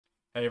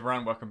Hey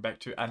everyone, welcome back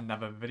to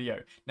another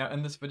video. Now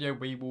in this video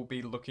we will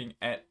be looking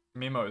at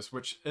Memos,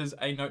 which is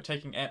a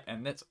note-taking app,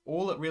 and that's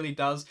all it really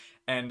does.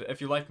 And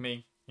if you're like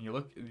me and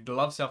you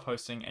love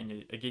self-hosting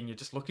and you're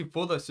just looking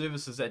for those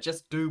services that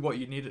just do what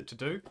you need it to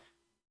do,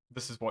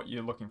 this is what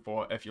you're looking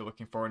for if you're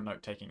looking for a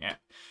note-taking app.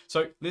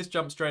 So let's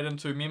jump straight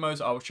into Memos.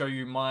 I'll show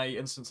you my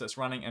instance that's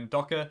running in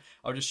Docker.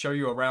 I'll just show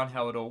you around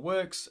how it all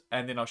works,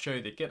 and then I'll show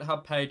you the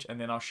GitHub page, and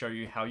then I'll show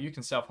you how you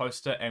can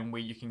self-host it and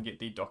where you can get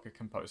the Docker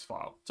Compose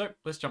file. So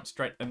let's jump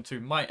straight into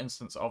my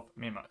instance of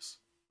Memos.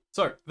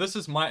 So this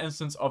is my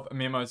instance of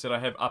Memos that I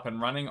have up and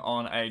running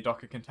on a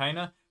Docker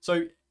container.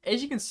 So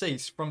as you can see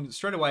from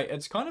straight away,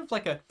 it's kind of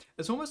like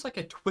it's almost like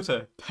a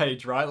Twitter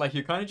page, right? Like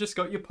you kind of just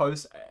got your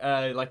posts,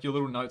 like your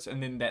little notes,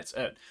 and then that's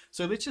it.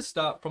 So let's just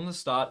start from the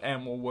start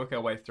and we'll work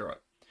our way through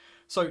it.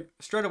 So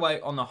straight away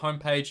on the home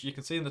page, you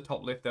can see in the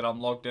top left that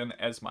I'm logged in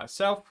as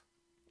myself.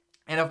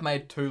 And I've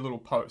made two little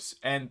posts,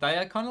 and they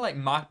are kind of like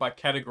marked by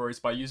categories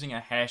by using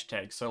a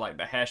hashtag. So like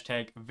the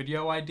hashtag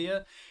video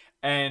idea.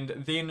 And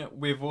then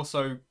we've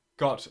also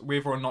got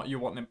whether or not you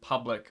want them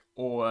public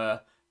or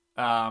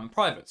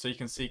private. So you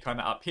can see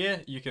kind of up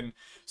here,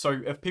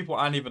 so if people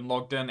aren't even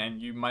logged in and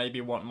you maybe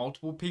want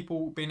multiple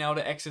people being able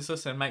to access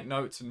this and make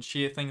notes and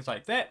share things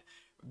like that,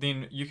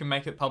 then you can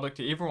make it public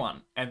to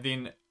everyone. And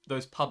then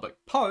those public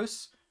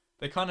posts,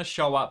 they kind of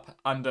show up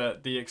under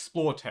the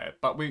Explore tab,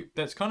 but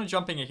that's kind of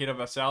jumping ahead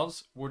of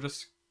ourselves. We'll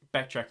just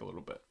backtrack a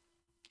little bit.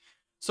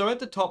 So at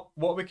the top,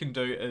 what we can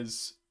do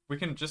is we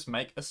can just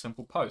make a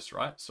simple post,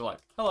 right? So like,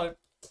 hello,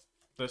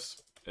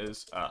 this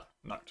is a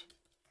note,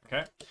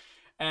 okay?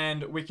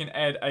 And we can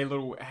add a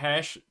little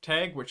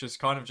hashtag, which is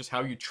kind of just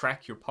how you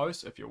track your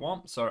posts if you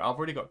want. So I've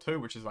already got two,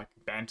 which is like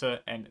banter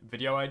and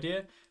video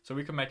idea. So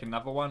we can make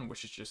another one,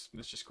 which is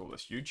let's just call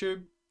this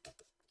YouTube.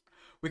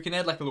 We can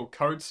add like a little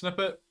code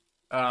snippet.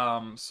 So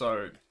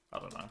I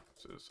don't know,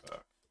 this is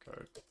a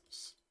code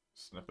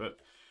snippet.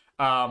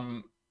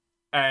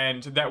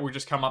 And that will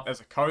just come up as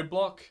a code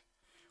block.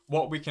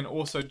 What we can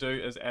also do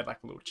is add like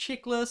a little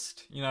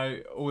checklist, you know,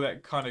 all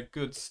that kind of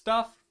good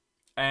stuff.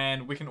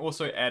 And we can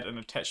also add an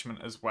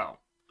attachment as well.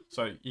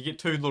 So you get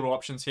two little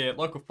options here,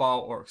 local file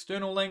or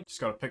external link.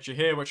 Just got a picture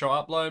here, which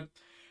I'll upload.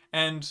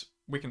 And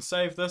we can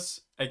save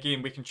this.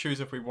 Again, we can choose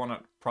if we want it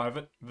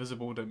private,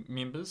 visible to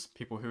members,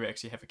 people who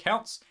actually have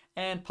accounts,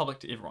 and public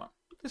to everyone.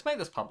 Let's make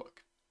this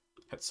public.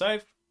 Hit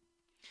save.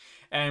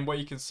 And what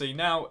you can see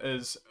now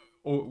is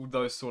all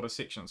those sort of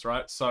sections,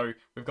 right? So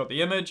we've got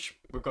the image,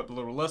 we've got the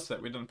little list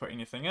that we didn't put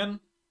anything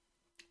in.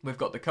 We've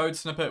got the code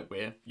snippet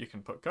where you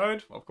can put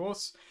code, of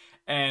course,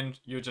 and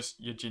your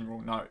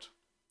general note.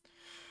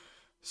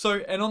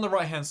 So, and on the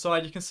right hand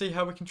side, you can see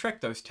how we can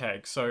track those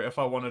tags. So if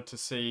I wanted to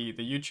see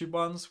the YouTube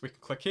ones, we can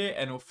click here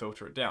and it'll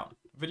filter it down.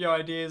 Video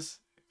ideas,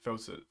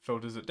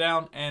 filters it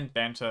down, and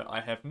banter,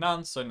 I have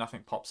none, so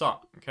nothing pops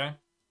up, okay?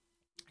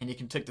 And you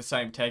can tick the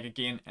same tag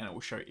again and it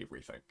will show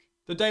everything.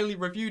 The daily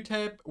review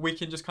tab, we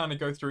can just kind of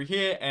go through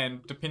here,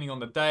 and depending on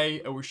the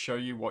day, it will show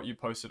you what you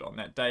posted on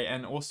that day.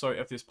 And also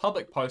if there's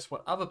public posts,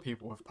 what other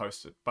people have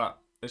posted, but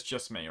it's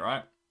just me,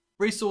 right?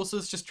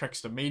 Resources just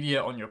tracks the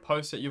media on your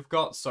post that you've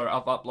got. So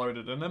I've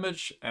uploaded an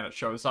image and it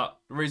shows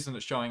up. The reason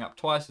it's showing up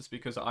twice is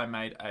because I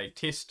made a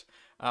test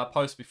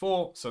post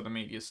before, so the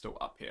media is still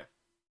up here.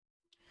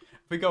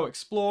 If we go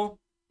explore,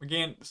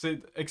 again, so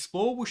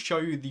Explore will show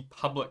you the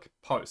public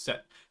posts.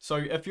 So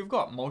if you've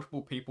got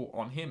multiple people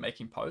on here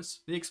making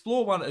posts, the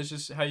Explore one is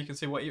just how you can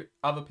see what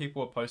other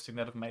people are posting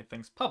that have made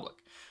things public.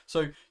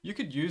 So you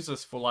could use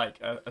this for like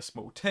a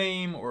small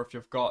team, or if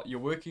you're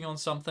working on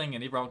something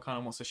and everyone kind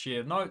of wants to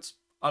share notes.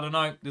 I don't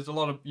know, there's a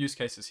lot of use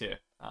cases here.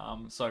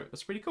 So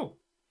it's pretty cool.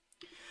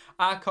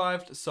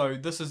 Archived, so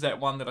this is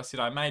that one that I said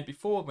I made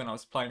before when I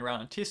was playing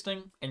around and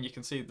testing, and you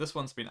can see this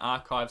one's been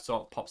archived, so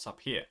it pops up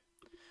here.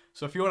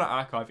 So if you want to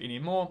archive any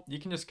more, you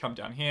can just come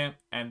down here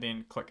and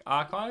then click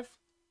archive,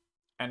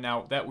 and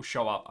now that will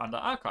show up under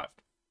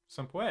archived.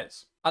 Simple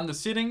as. Under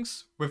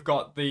settings, we've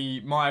got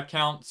the my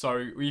account, so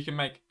you can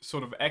make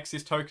sort of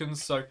access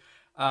tokens. So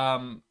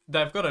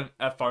they've got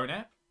a phone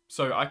app,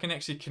 so I can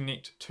actually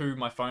connect to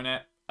my phone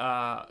app.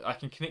 I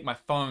can connect my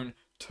phone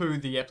to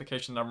the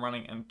application that I'm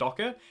running in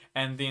Docker,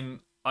 and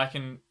then I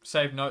can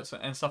save notes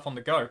and stuff on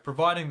the go,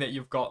 providing that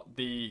you've got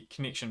the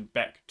connection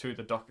back to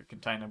the Docker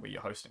container where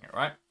you're hosting it,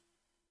 right?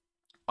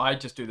 I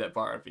just do that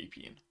via a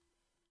VPN.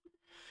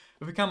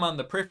 If we come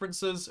under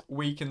preferences,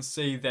 we can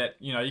see that,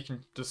 you know, you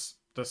can just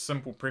the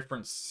simple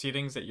preference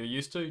settings that you're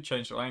used to,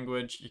 change the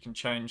language, you can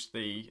change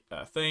the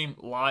theme,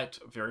 light,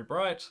 very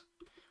bright,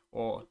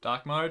 or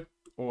dark mode,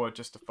 or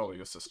just to follow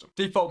your system.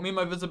 Default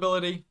memo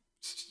visibility,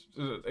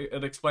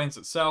 it explains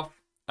itself.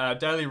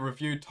 Daily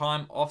review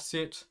time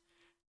offset,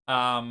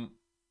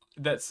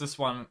 that's this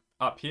one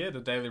up here, the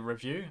daily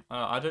review.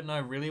 I don't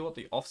know really what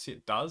the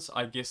offset does.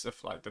 I guess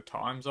if like the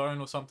time zone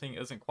or something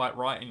isn't quite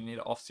right and you need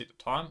to offset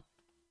the time,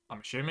 I'm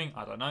assuming,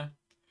 I don't know.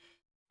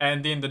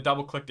 And then the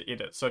double click to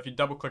edit. So if you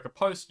double click a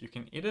post, you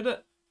can edit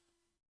it.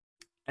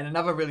 And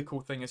another really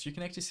cool thing is you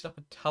can actually set up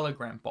a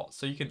Telegram bot.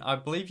 So you can, I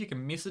believe you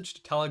can message the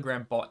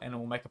Telegram bot and it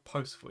will make a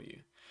post for you.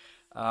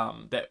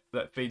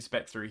 that feeds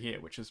back through here,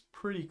 which is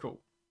pretty cool.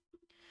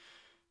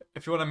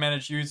 If you want to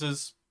manage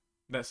users,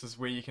 this is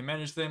where you can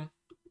manage them.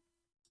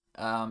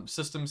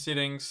 System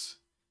settings.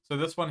 So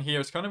this one here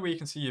is kind of where you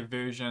can see your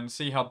version,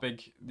 see how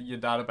big your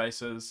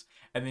database is,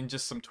 and then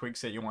just some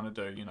tweaks that you want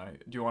to do. You know,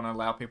 do you want to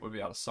allow people to be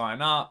able to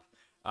sign up,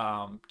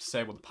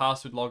 disable the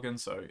password login,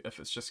 so if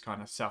it's just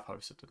kind of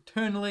self-hosted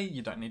internally,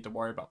 you don't need to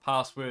worry about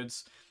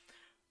passwords.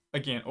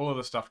 Again, all of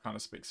this stuff kind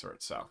of speaks for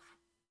itself.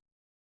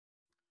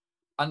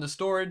 Under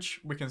storage,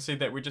 we can see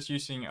that we're just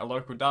using a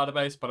local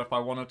database, but if I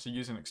wanted to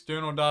use an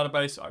external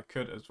database, I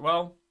could as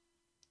well.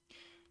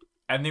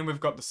 And then we've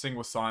got the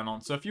single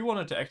sign-on. So if you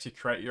wanted to actually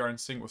create your own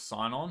single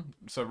sign-on,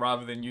 so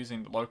rather than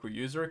using the local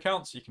user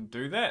accounts, you can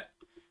do that.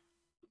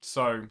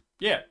 So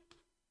yeah,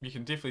 you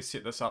can definitely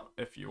set this up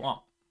if you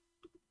want.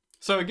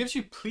 So it gives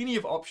you plenty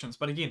of options,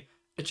 but again,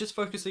 it's just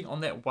focusing on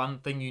that one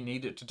thing you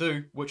need it to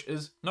do, which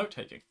is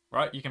note-taking,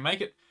 right? You can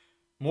make it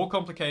more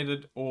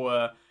complicated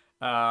or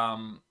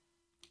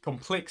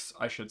complex,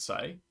 I should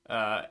say,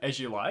 as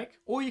you like,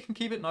 or you can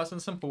keep it nice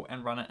and simple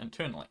and run it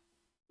internally.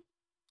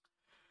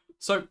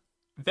 So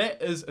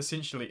that is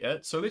essentially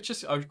it. So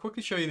I'll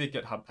quickly show you the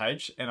GitHub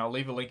page, and I'll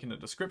leave a link in the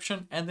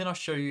description, and then I'll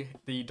show you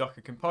the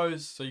Docker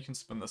Compose so you can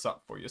spin this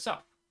up for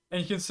yourself.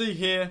 And you can see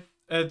here,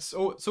 it's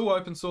all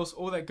open source,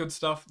 all that good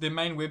stuff. Their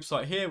main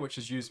website here, which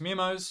is Use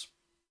Memos,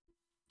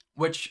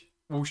 which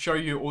will show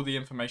you all the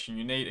information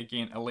you need.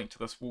 Again, a link to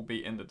this will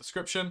be in the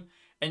description.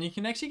 And you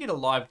can actually get a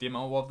live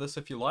demo of this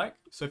if you like.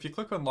 So if you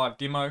click on live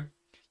demo,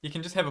 you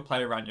can just have a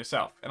play around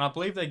yourself. And I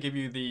believe they give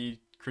you the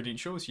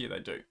credentials. Yeah, they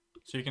do.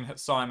 So you can hit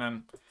sign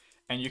in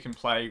and you can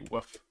play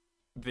with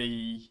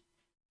the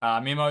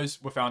memos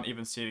without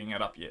even setting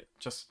it up yet,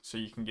 just so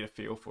you can get a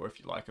feel for if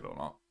you like it or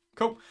not.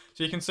 Cool.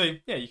 So you can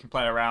see, yeah, you can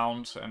play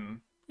around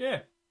and yeah,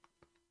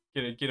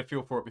 get a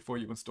feel for it before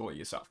you install it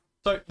yourself.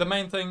 So the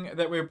main thing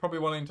that we're probably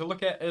wanting to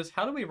look at is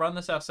how do we run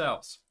this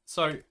ourselves?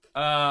 So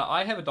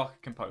I have a Docker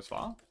Compose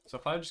file. So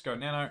if I just go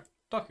nano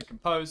Docker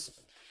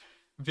Compose,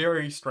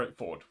 very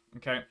straightforward.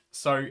 Okay.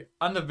 So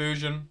under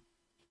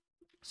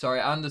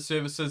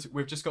services,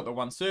 we've just got the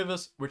one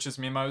service, which is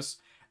Memos,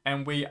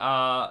 and we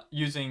are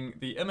using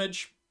the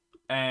image,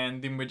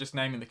 and then we're just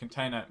naming the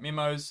container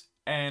Memos,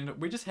 and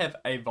we just have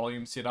a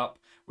volume set up,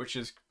 which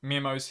is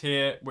Memos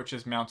here, which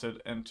is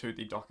mounted into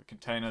the Docker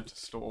container to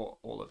store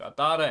all of our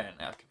data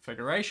and our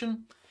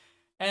configuration,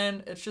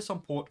 and it's just on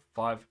port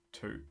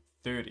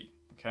 5230.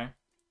 Okay,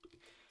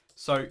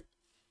 so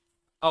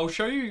I'll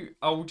show you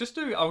how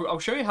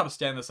to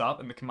stand this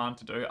up and the command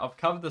to do. I've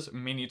covered this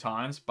many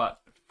times,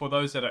 but for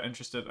those that are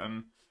interested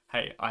in,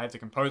 hey, I have the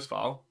compose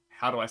file,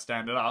 how do I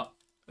stand it up?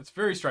 It's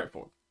very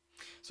straightforward.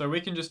 So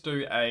we can just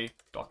do a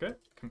docker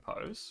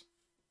compose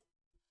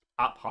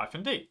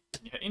up-d.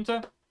 You hit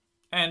enter,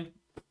 and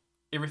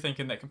everything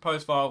in that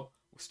compose file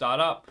will start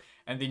up,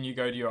 and then you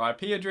go to your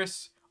IP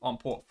address on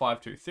port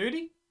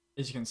 5230.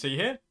 As you can see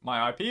here,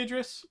 my IP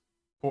address,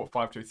 port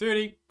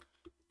 5230,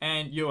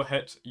 and you'll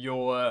hit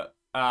your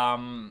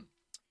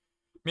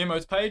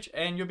Memos page,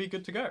 and you'll be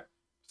good to go.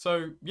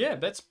 So yeah,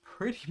 that's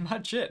pretty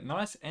much it.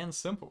 Nice and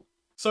simple.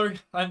 So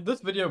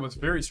this video was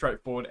very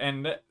straightforward,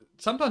 and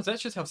sometimes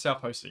that's just how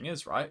self-hosting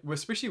is, right?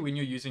 Especially when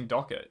you're using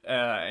Docker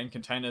and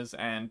containers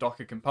and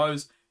Docker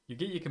Compose. You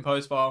get your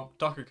Compose file,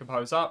 Docker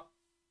Compose up,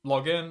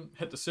 log in,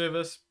 hit the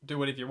service, do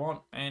whatever you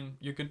want, and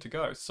you're good to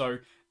go. So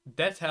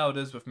that's how it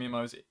is with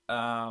Memos,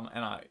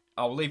 and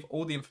I'll leave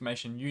all the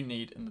information you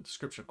need in the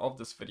description of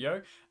this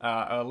video.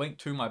 A link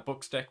to my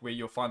book stack where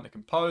you'll find the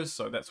Compose,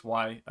 so that's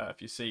why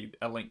if you see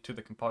a link to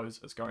the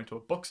Compose, it's going to a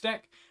book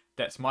stack.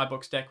 That's my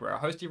book stack where I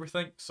host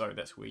everything, so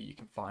that's where you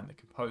can find the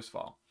Compose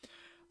file.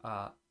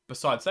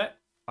 Besides that,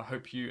 I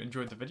hope you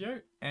enjoyed the video,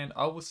 and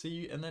I will see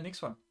you in the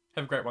next one.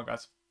 Have a great one,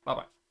 guys.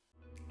 Bye-bye.